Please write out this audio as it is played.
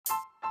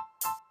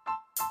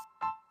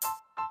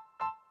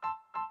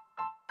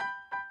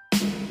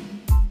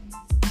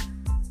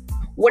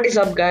What is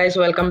up, guys?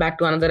 Welcome back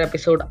to another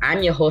episode.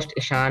 I'm your host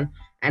Ishan,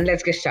 and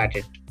let's get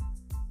started.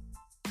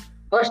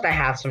 First, I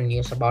have some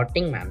news about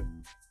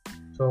Tingman.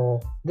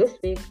 So, this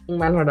week,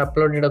 Tingman had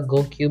uploaded a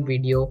GoCube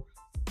video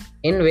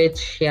in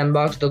which he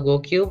unboxed the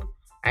GoCube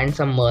and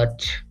some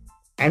merch.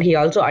 And he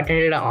also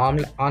attended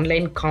an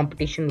online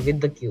competition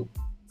with the cube.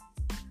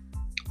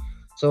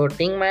 So,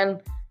 Tingman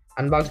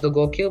unboxed the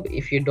GoCube.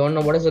 If you don't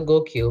know what is a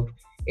GoCube,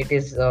 it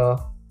is a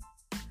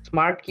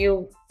smart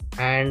cube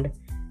and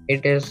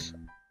it is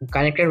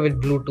connected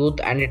with Bluetooth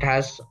and it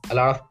has a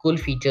lot of cool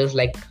features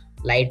like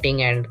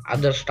lighting and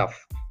other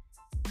stuff.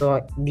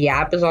 So the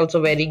app is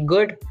also very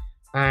good,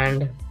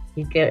 and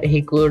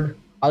he could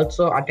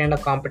also attend a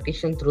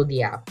competition through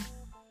the app.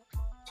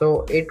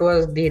 So it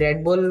was the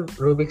Red Bull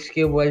Rubik's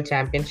Cube World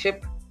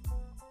Championship.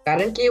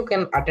 Currently, you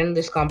can attend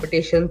this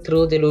competition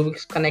through the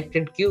Rubik's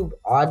Connected Cube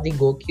or the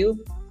Go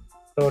Cube.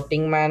 So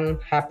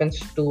Tingman happens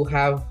to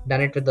have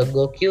done it with the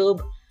Go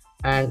Cube,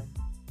 and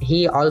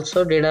he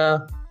also did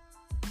a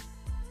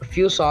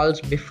few solves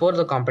before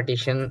the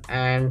competition,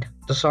 and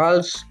the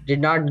solves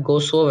did not go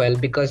so well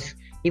because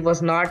he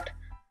was not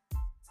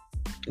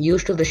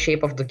used to the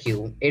shape of the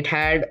cube. It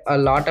had a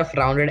lot of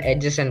rounded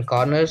edges and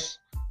corners,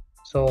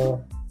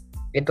 so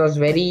it was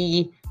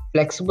very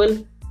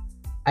flexible,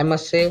 I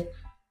must say,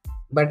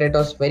 but it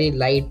was very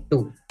light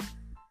too.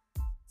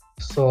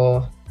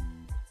 So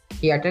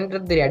he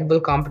attended the Red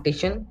Bull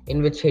competition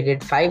in which he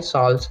did 5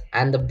 solves,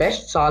 and the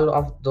best solve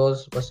of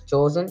those was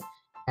chosen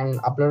and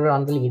uploaded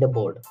on the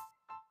leaderboard.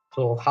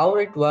 So how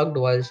it worked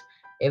was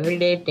every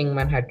day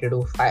Tingman had to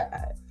do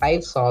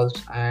five solves,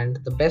 and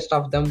the best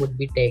of them would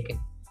be taken.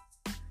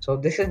 So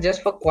this is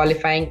just for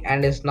qualifying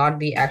and is not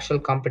the actual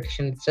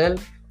competition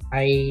itself.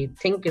 I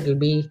think it will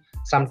be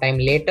sometime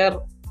later.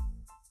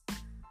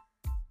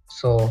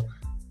 So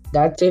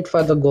that's it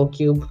for the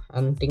GoCube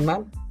and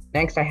Tingman.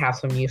 Next, I have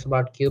some news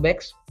about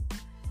CubeX.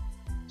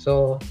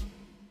 So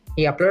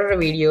he uploaded a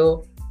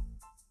video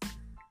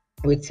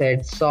which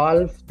said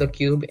solve the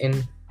cube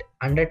in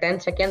under 10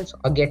 seconds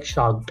or get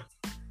shocked.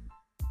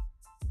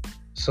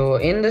 So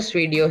in this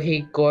video,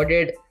 he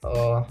coded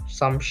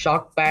some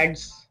shock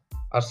pads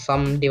or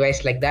some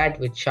device like that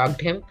which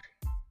shocked him.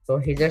 So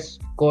he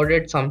just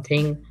coded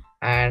something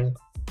and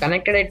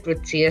connected it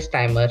with CS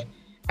timer,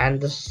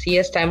 and the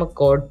CS timer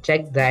code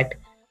checked that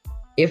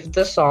if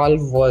the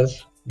solve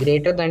was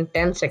greater than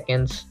 10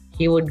 seconds,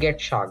 he would get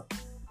shocked.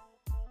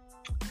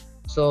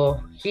 So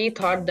he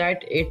thought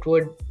that it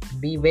would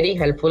be very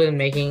helpful in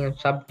making him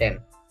sub 10.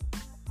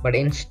 But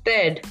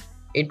instead,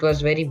 it was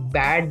very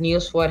bad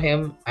news for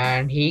him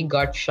and he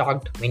got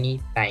shocked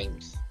many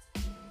times.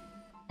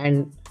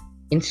 And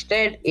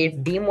instead,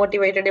 it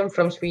demotivated him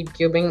from speed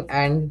cubing,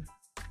 and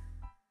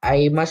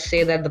I must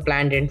say that the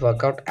plan didn't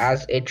work out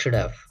as it should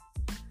have.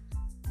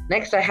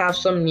 Next, I have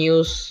some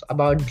news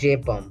about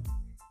JPUM.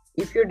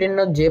 If you didn't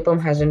know, JPUM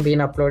hasn't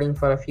been uploading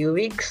for a few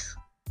weeks,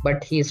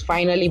 but he is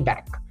finally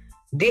back.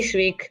 This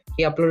week,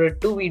 he uploaded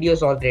 2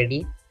 videos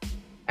already,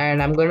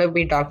 and I'm going to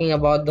be talking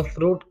about the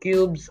fruit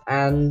cubes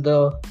and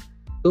the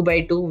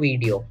 2x2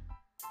 video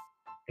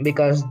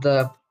because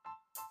the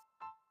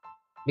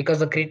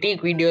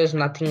critique video is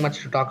nothing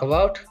much to talk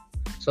about.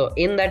 So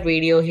in that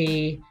video,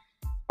 he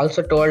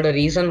also told a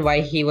reason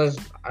why he was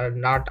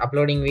not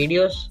uploading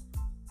videos.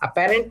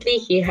 Apparently,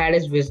 he had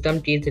his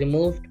wisdom teeth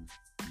removed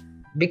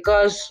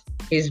because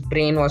his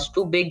brain was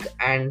too big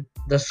and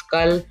the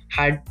skull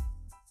had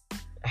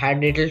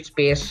little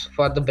space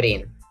for the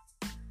brain.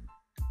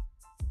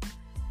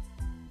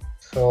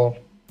 So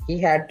he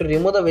had to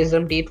remove the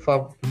wisdom teeth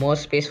for more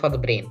space for the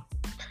brain.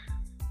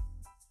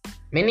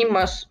 Many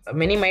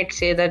might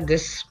say that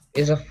this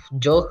is a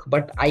joke,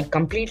 but I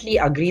completely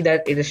agree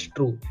that it is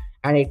true,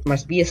 and it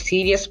must be a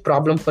serious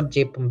problem for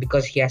JPUM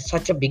because he has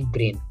such a big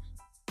brain.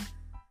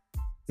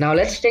 Now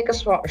let's take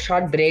a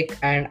short break,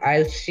 and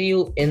I'll see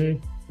you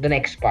in the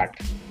next part.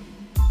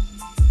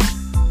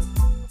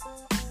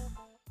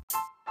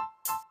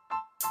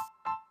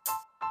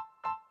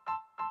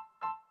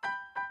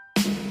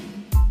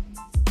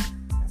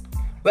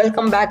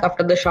 Welcome back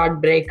after the short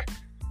break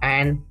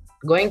and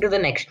going to the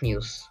next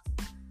news.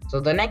 So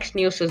the next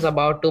news is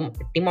about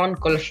Timon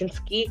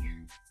Koloshinsky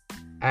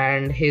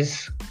and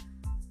his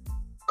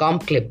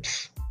comp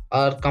clips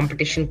or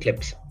competition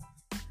clips.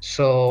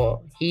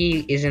 So he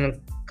is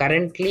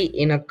currently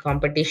in a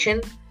competition,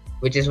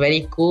 which is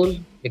very cool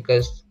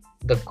because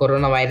the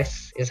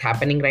coronavirus is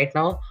happening right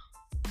now.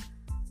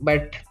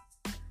 But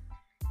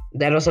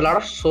there was a lot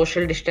of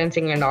social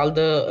distancing and all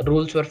the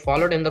rules were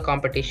followed in the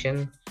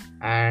competition,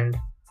 and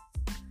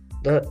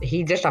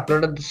he just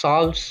uploaded the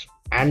solves,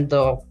 and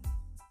the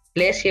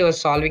place he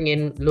was solving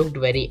in looked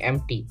very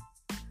empty.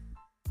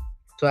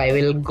 So I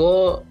will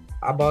go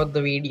about the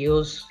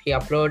videos he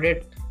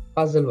uploaded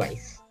puzzle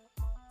wise.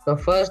 So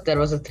first, there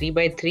was a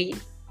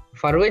 3x3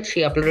 for which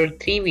he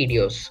uploaded 3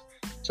 videos.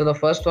 So the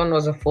first one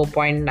was a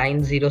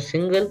 4.90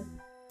 single,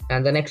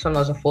 and the next one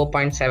was a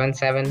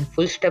 4.77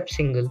 full step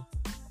single.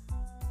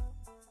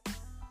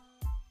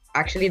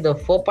 Actually, the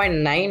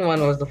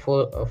 4.91 was the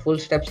full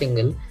step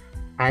single,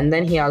 and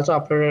then he also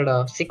uploaded a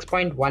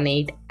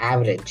 6.18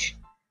 average.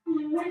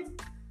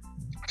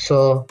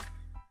 So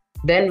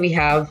then we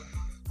have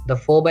the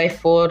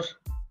 4x4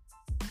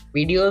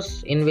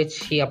 videos, in which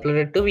he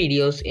uploaded two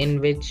videos,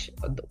 in which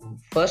the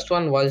first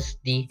one was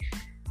the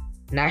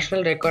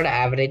national record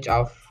average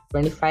of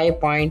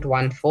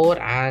 25.14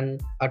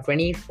 and a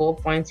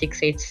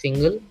 24.68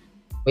 single,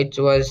 which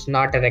was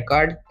not a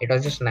record, it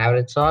was just an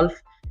average solve.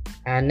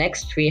 And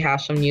next we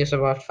have some news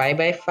about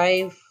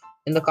 5x5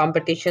 in the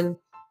competition.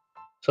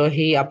 So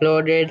he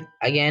uploaded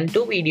again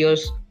two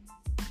videos.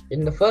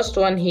 In the first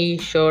one he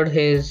showed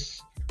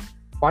his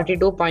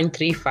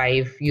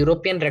 42.35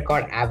 European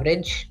record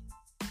average,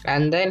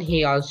 and then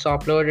he also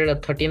uploaded a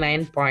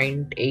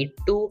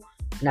 39.82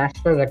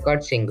 national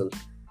record single.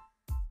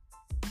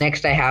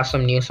 Next, I have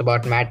some news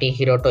about Matti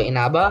Hiroto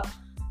Inaba.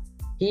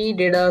 He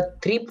did a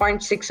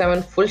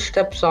 3.67 full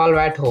step solve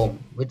at home,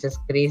 which is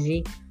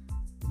crazy.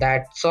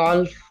 That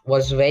solve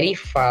was very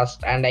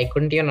fast, and I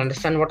couldn't even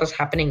understand what was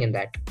happening in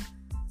that.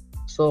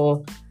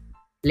 So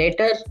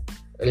later,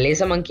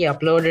 Laser Monkey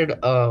uploaded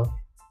a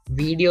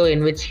video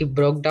in which he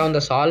broke down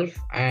the solve,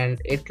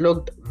 and it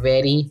was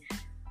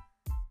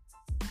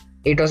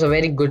a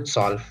very good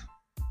solve,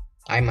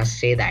 I must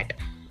say that.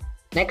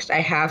 Next, I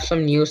have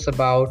some news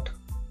about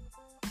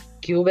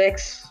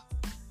Cubex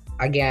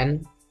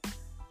again,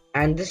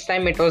 and this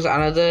time it was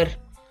another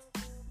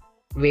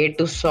way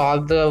to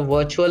solve the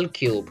virtual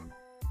cube.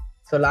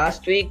 So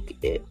last week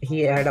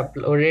he had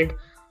uploaded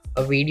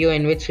a video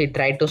in which he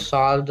tried to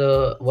solve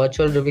the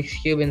virtual Rubik's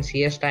cube in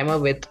CS timer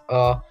with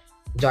a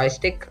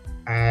joystick,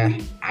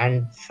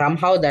 and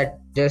somehow that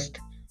just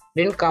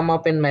didn't come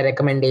up in my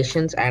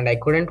recommendations and I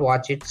couldn't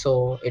watch it,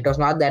 so it was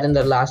not there in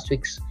the last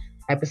week's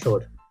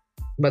episode.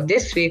 But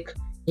this week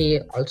he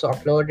also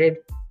uploaded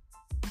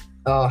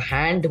a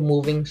hand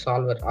moving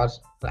solver, or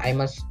I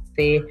must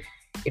say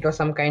it was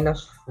some kind of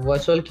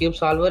virtual cube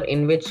solver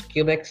in which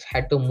Cubex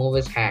had to move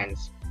his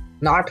hands,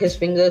 not his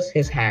fingers,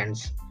 his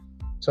hands.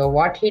 So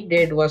what he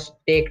did was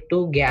take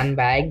two GAN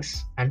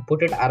bags and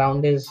put it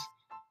around his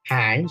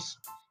hands,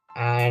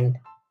 and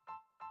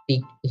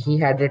he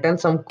had written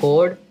some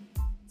code.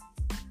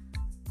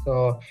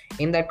 So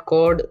in that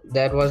code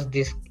there was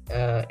this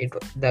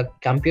the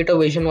computer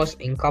vision was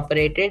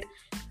incorporated,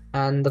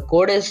 and the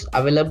code is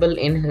available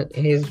in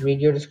his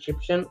video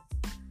description.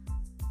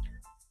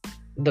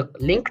 The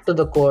link to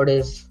the code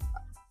is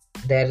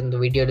there in the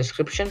video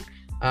description,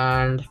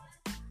 and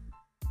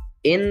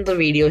in the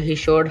video he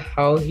showed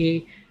how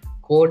he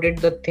coded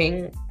the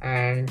thing,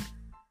 and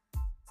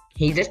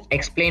he just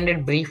explained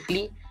it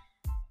briefly.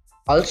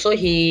 Also,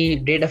 he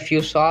did a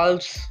few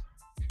solves.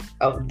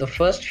 The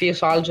first few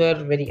solves were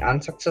very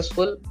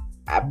unsuccessful,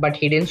 but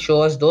he didn't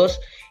show us those.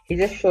 He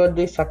just showed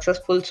the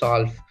successful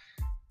solve.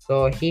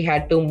 So he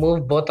had to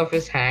move both of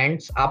his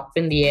hands up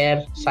in the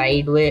air,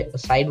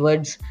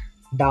 sideways,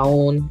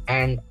 down,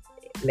 and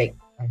like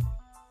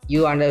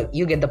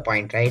you get the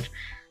point, right?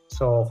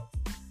 So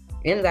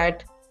in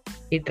that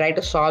he tried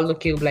to solve the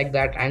cube like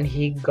that, and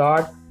he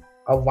got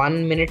a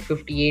 1 minute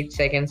 58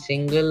 second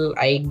single,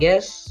 I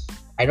guess.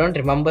 I don't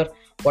remember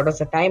what was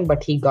the time,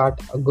 but he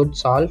got a good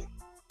solve.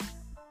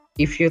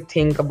 If you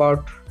think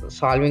about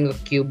solving a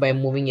cube by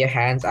moving your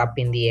hands up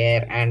in the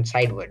air and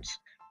sideways.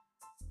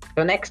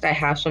 So next I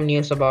have some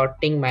news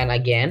about Tingman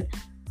again.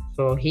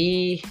 So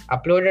he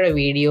uploaded a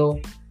video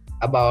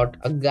about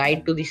a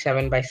guide to the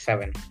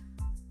 7x7.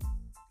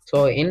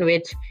 So in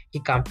which he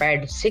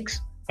compared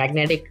 6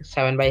 magnetic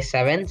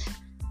 7x7s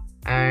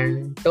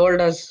and told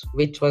us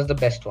which was the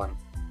best one.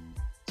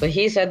 So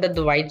he said that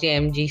the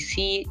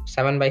YJMGC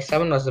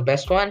 7x7 was the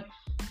best one,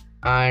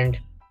 and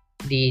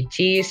the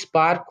Chi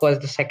Spark was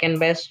the second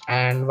best,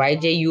 and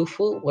YJ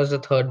UFO was the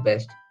third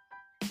best.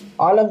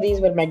 All of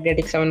these were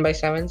magnetic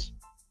 7x7s,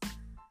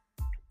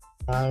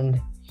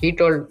 and he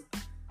told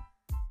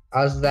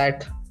us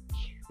that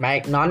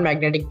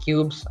non-magnetic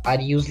cubes are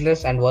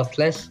useless and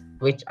worthless,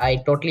 which I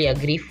totally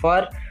agree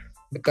for,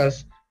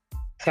 because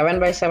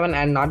 7x7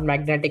 and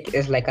non-magnetic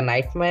is like a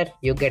nightmare.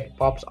 You get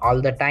pops all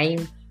the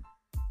time.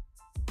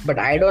 But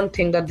I don't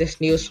think that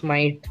this news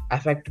might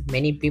affect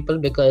many people,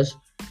 because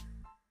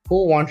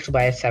who wants to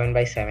buy a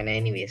 7x7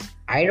 anyways?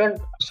 I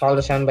don't solve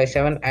the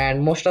 7x7,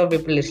 and most of the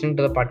people listening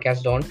to the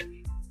podcast don't.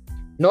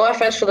 No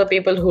offense to the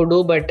people who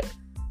do, but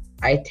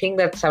I think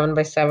that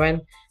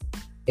 7x7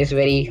 is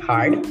very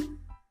hard,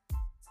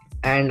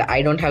 and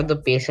I don't have the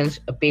patience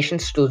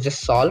to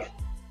just solve.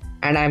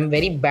 And I'm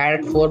very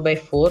bad at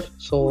 4x4,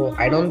 so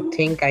I don't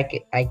think I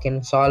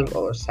can solve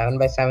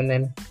 7x7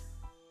 in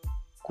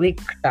quick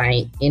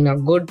time, in a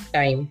good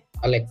time,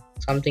 or like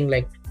something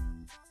like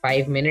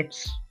 5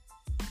 minutes.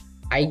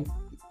 I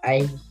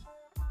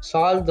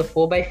solved the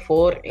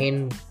 4x4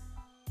 in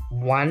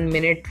 1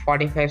 minute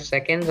 45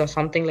 seconds or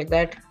something like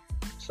that.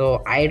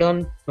 So I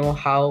don't know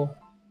how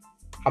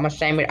much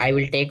time I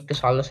will take to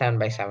solve the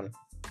 7x7.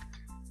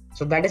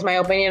 So that is my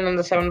opinion on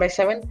the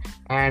 7x7,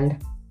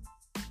 and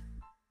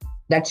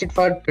that's it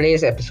for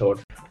today's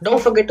episode.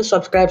 Don't forget to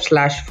subscribe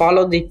 /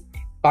 follow the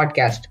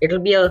podcast. It'll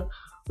be a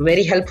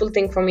very helpful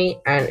thing for me,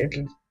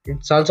 and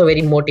it's also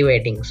very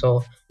motivating.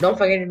 So don't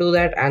forget to do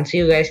that, and see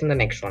you guys in the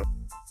next one.